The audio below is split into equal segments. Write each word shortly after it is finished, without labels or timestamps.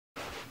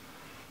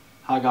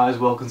Hi guys,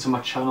 welcome to my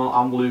channel.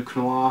 I'm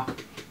Noir.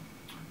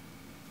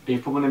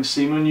 You've probably never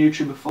seen me on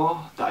YouTube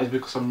before. That is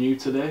because I'm new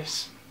to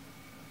this.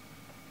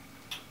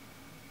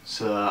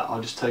 So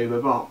I'll just tell you a bit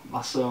about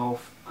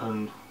myself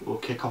and we'll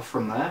kick off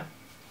from there.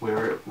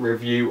 We're a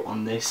review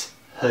on this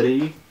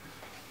hoodie.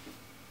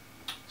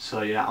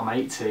 So yeah, I'm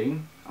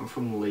 18. I'm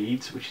from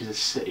Leeds, which is a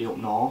city up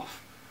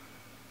north,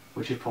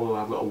 which is probably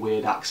why I've got a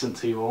weird accent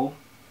to you all.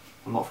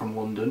 I'm not from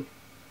London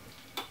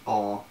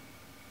or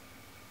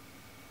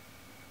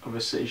other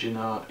cities you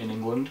know in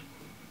England,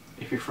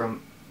 if you're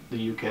from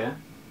the UK.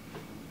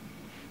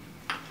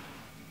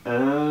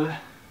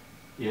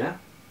 Yeah,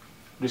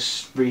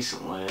 just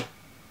recently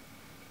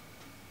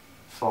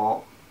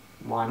thought,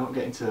 why not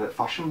get into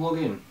fashion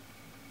vlogging?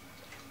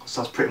 Because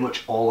that's pretty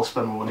much all I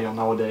spend my money on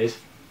nowadays.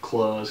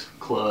 Clothes,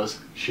 clothes,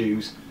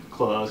 shoes,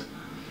 clothes.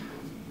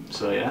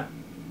 So yeah,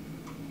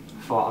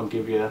 thought I'd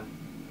give you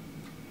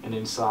an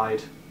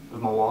inside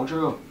of my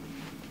wardrobe.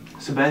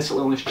 So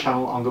basically on this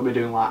channel I'm going to be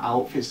doing like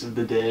outfits of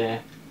the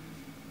day,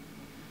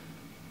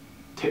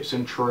 tips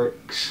and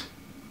tricks,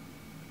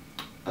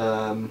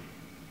 affordable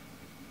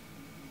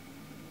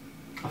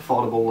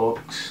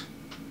looks,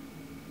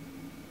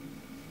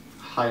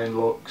 high-end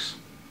looks,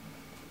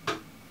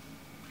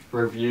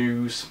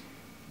 reviews,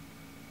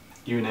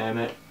 you name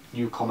it,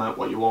 you comment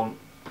what you want,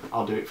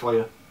 I'll do it for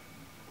you.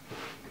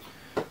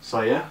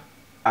 So yeah,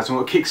 as I'm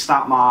going to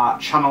kickstart my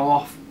channel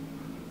off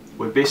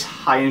with this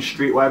high-end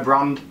streetwear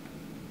brand,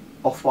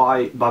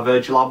 Off-White by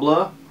Virgil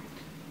Abloh.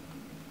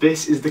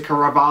 This is the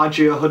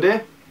Virgil hoodie.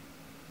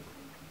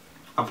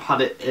 I've had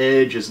it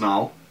ages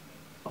now.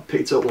 I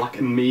picked it up like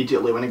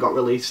immediately when it got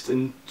released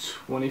in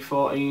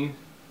 2014,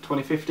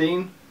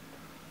 2015.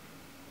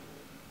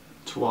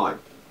 To like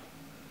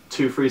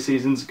 2-3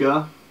 seasons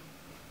ago.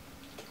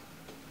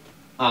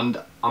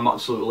 And I'm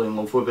absolutely in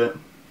love with it.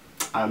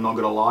 I'm not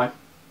gonna lie. It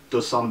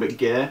does sound a bit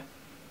gay,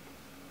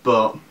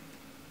 but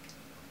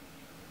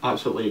I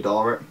absolutely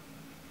adore it.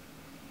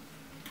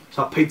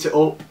 So I picked it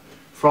up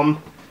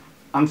from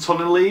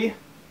Antonelli.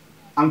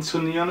 How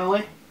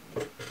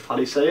do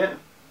you say it?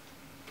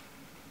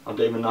 I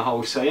don't even know how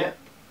we say it.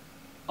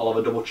 I'll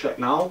have a double check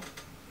now.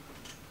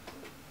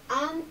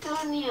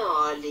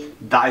 Antonioli.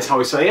 That is how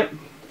we say it.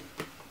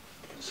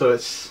 So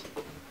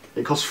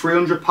it costs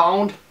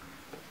 £300,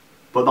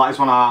 but that is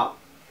when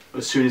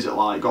as soon as it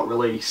like got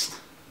released.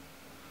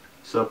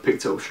 So I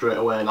picked it up straight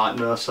away, like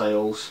no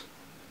sales,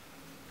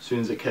 as soon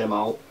as it came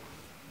out.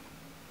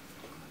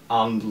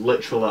 And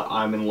literally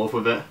I'm in love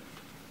with it.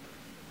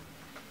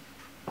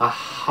 I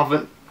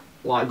haven't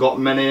like got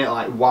many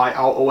like white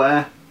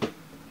outerwear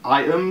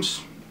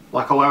items.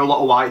 Like I wear a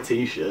lot of white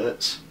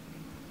t-shirts,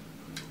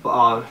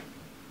 but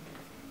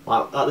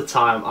like at the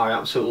time I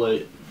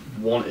absolutely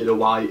wanted a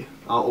white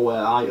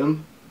outerwear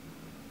item,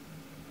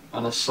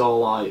 and I saw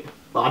like,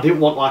 but I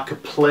didn't want like a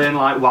plain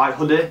like white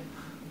hoodie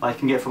like you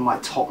can get from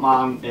like Top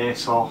Man,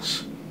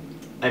 ASOS,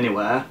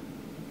 anywhere.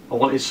 I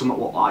wanted something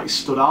that like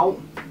stood out.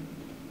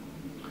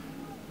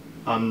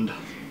 And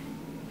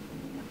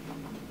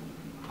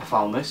I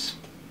found this,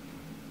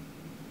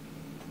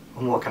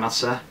 and what can I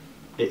say,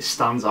 it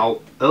stands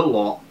out a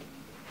lot.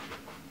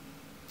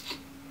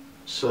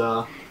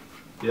 So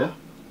yeah,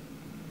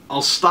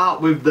 I'll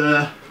start with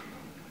the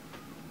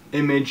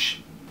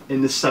image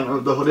in the centre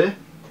of the hoodie.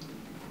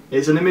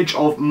 It's an image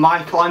of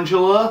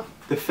Michelangelo,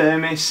 the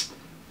famous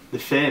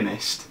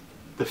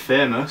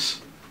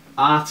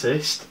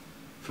artist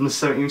from the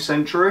 17th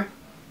century.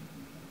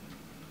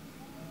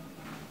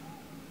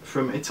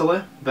 From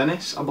Italy,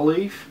 Venice, I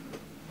believe.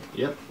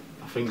 Yep,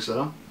 I think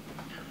so.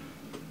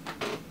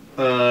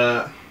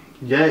 Yeah,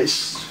 you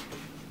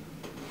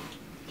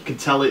can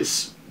tell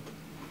it's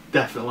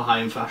definitely high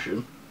in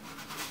fashion,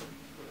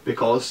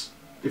 because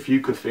if you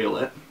could feel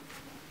it,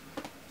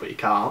 but you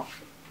can't,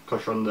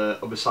 because you're on the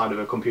other side of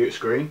a computer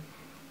screen,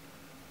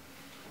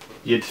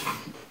 you'd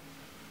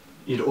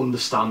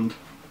understand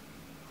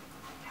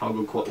how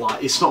good quality.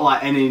 Like, it's not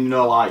like any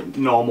like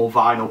normal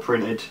vinyl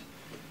printed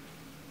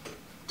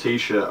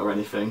t-shirt or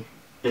anything.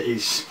 It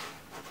is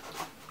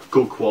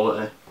good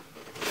quality,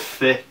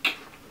 thick.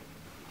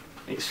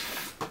 It's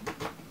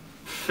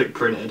thick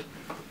printed.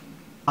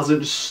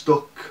 Hasn't just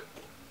stuck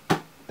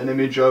an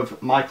image of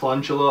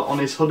Michelangelo on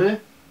his hoodie.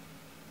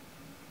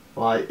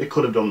 Like, it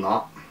could have done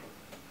that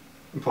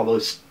and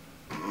probably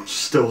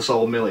still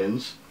sold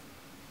millions.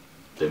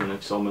 Didn't even know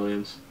if it sold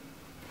millions,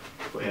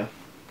 but yeah.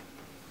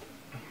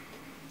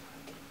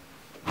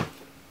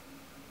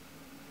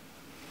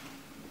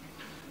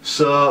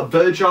 So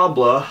Virgil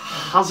Abloh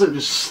hasn't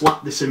just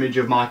slapped this image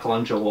of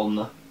Michelangelo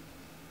on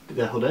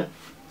the hoodie.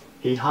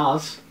 He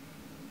has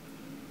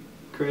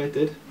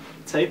created a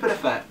tapered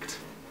effect.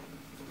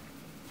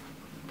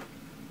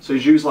 So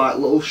he's used like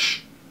little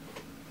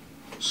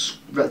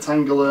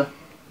rectangular,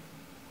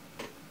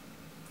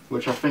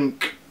 which I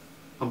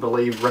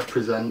believe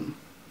represent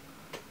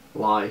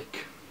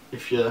like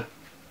if you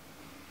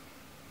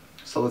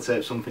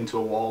sellotape something to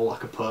a wall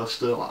like a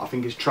poster. Like I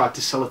think he's tried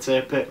to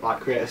sellotape it,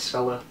 like create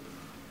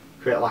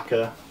like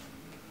a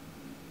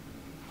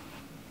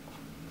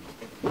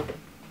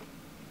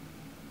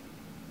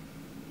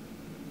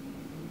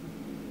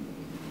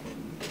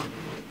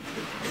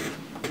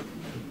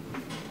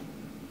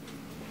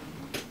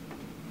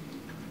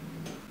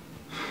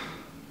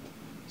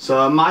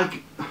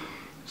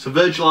So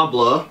Virgil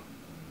Abloh,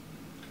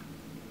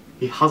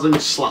 he hasn't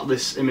slapped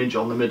this image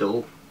on the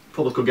middle.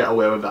 Probably could get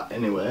away with that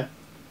anyway.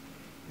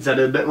 He's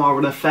added a bit more of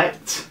an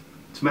effect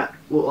to make it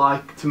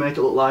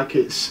look like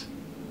it's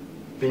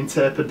been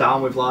tapered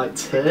down with like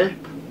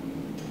tape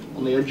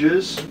on the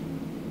edges.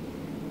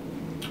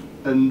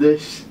 And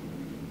this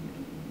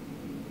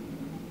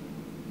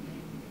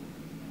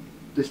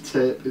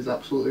tape is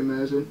absolutely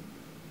amazing.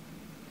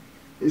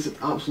 It's an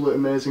absolutely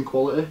amazing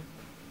quality.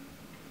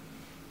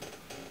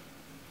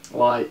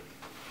 Like,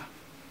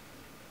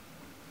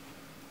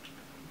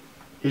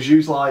 he's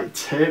used like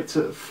tape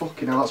to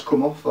fucking hell, that's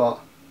come off that.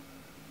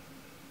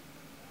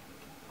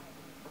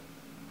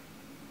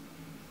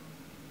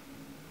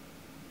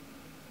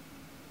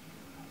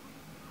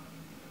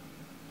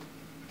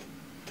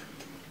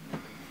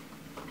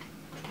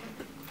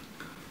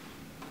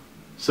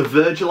 So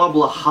Virgil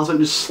Abloh hasn't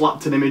just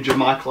slapped an image of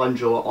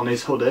Michelangelo on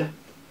his hoodie.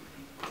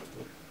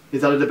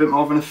 He's added a bit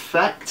more of an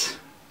effect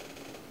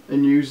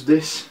and used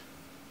these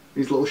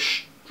little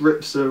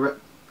strips of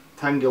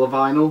rectangular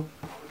vinyl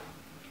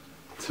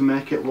to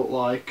make it look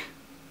like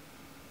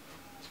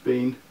it's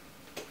been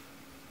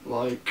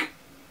like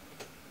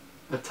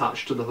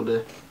attached to the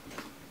hoodie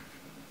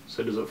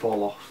so it doesn't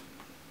fall off,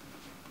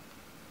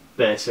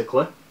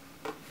 basically.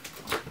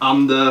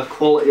 And the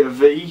quality of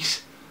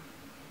these,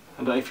 I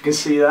don't know if you can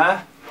see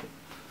there,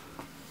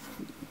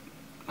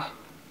 I'd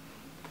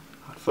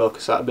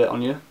focus that a bit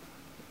on you.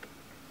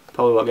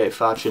 Probably won't get it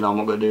far, you know, I'm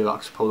not going to do that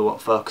because I probably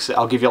won't focus it.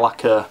 I'll give you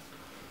like a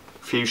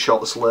few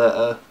shots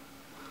later,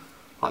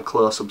 like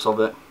close-ups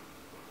of it.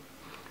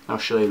 I'll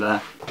show you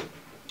there.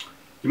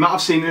 You might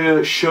have seen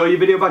a show you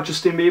video about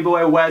Justin Bieber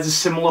where he wears a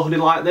similar hoodie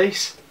like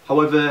this.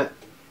 However,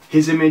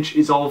 his image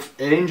is of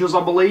angels,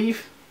 I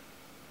believe,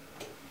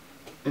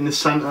 in the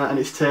centre, and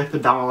it's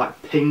tapered down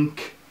like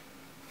pink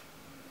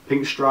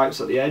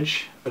stripes at the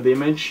edge of the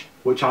image,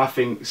 which I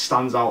think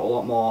stands out a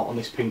lot more on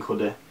this pink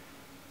hoodie.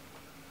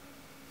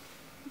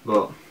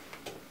 But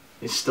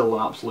it's still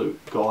an absolute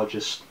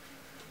gorgeous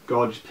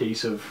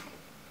piece of,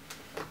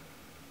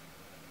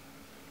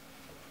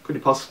 could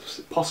you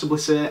possibly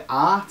say,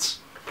 art?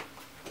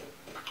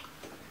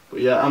 But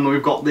yeah, and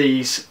we've got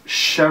these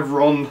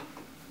chevrons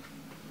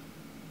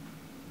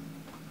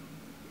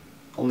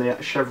on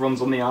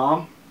the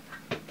arm,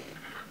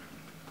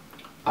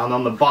 and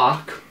on the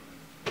back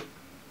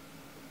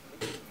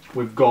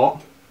we've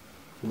got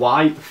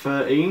white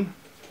 13.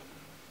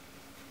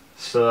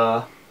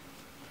 So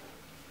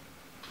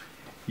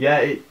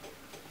yeah,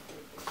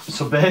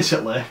 so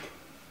basically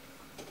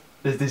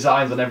there's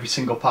designs on every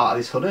single part of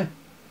this hoodie.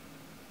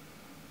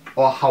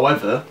 Or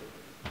however,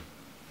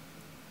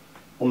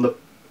 on the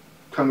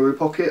kangaroo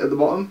pocket at the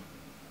bottom,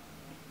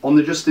 on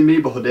the Justin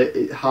Bieber hoodie,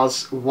 it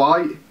has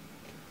white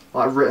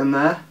like written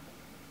there,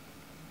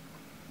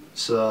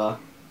 so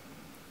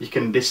you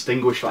can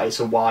distinguish that it's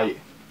a white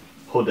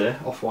hoodie,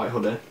 off-white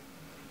hoodie.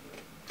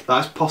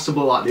 That's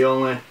possibly like the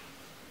only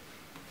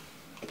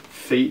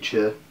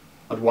feature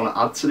I'd want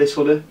to add to this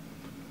hoodie.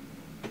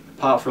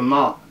 Apart from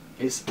that,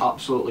 it's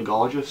absolutely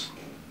gorgeous.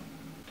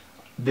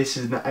 This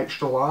is an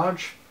extra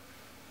large.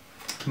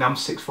 Now I'm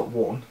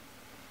 6'1",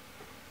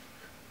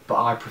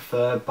 but I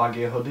prefer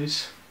baggier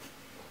hoodies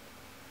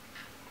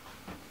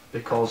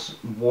because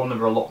one,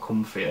 they're a lot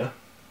comfier,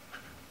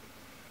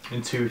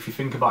 and two, if you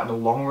think about it in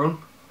the long run,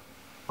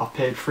 I've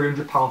paid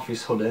 £300 for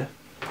this hoodie and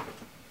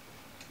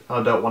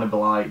I don't want to be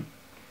like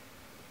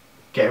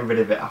getting rid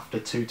of it after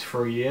 2 to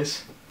 3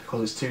 years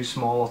because it's too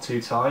small or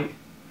too tight.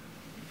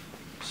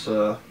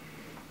 So,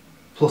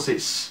 plus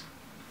it's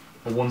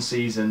a one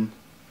season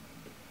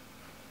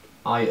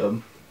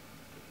item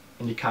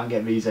and you can't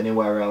get these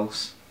anywhere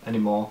else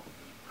anymore.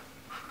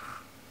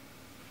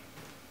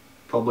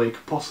 Probably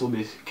could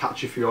possibly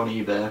catch a few on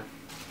eBay,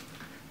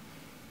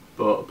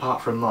 but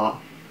apart from that,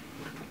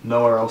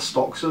 nowhere else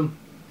stocks them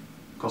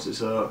because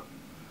it's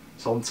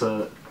on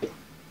to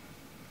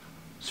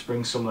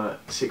spring summer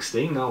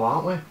 16 now,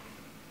 aren't we?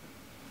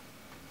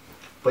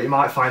 But you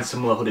might find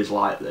similar hoodies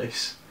like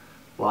this,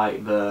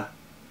 like the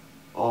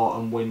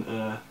autumn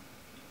winter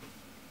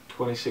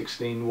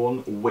 2016 one,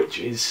 which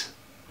is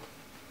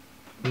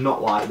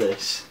not like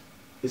this.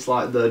 It's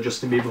like the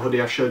Justin Bieber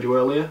hoodie I showed you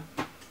earlier.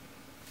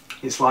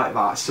 It's like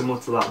that, similar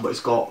to that, but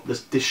it's got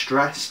this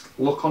distressed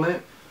look on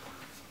it.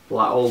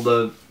 Like all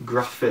the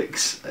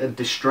graphics are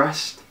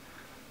distressed.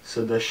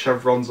 So the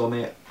chevrons on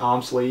the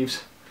arm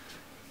sleeves,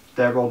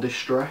 they're all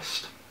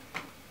distressed.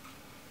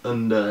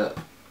 And the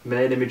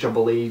main image, I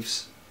believe,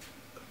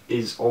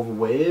 is of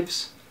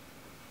waves.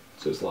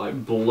 So it's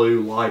like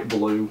blue, light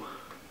blue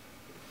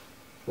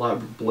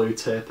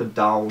tapered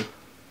down.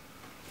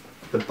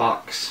 The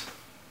back's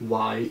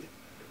white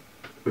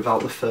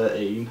without the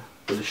 13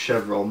 with the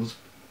chevrons,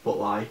 but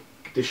like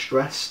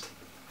distressed.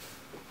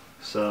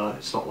 So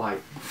it's not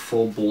like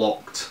full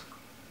blocked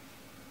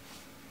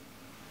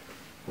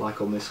like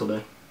on this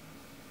hoodie.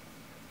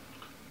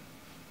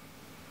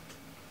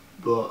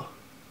 But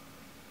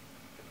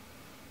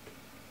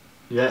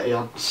yeah,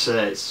 I'd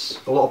say it's,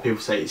 a lot of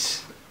people say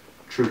it's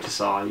true to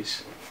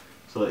size,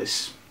 so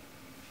it's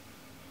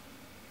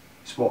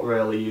It's what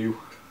really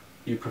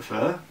you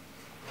prefer.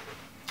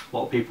 A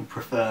lot of people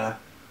prefer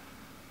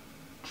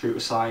true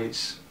to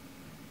size.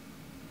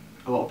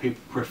 A lot of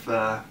people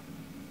prefer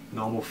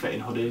normal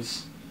fitting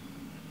hoodies.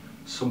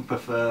 Some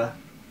prefer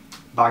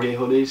baggy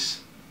hoodies,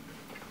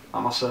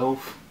 like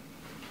myself.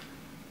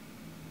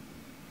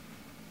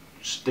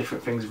 Just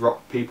different things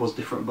rock people's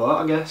different boat,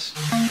 I guess.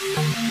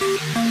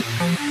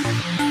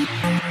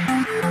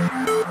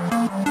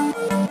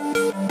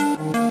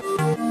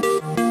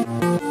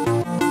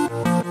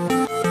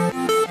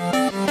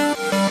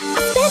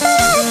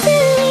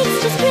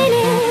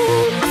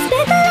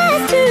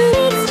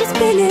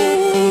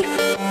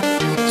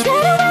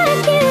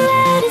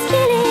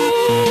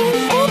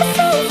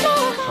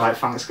 Right,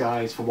 thanks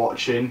guys for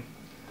watching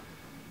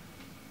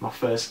my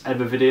first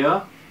ever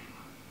video.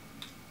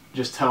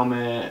 Just tell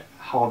me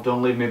how I've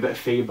done, leave me a bit of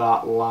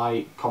feedback,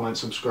 like, comment,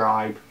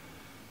 subscribe,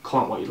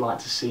 comment what you'd like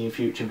to see in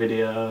future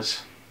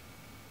videos,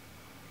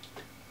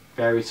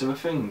 various other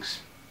things.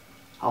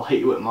 I'll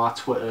hit you with my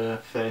Twitter,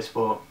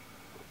 Facebook,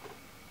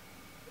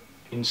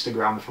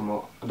 Instagram if I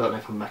don't know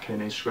if I'm making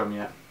an Instagram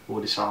yet,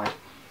 we'll decide.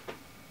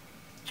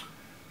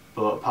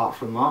 But apart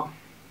from that,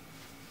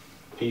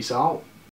 peace out.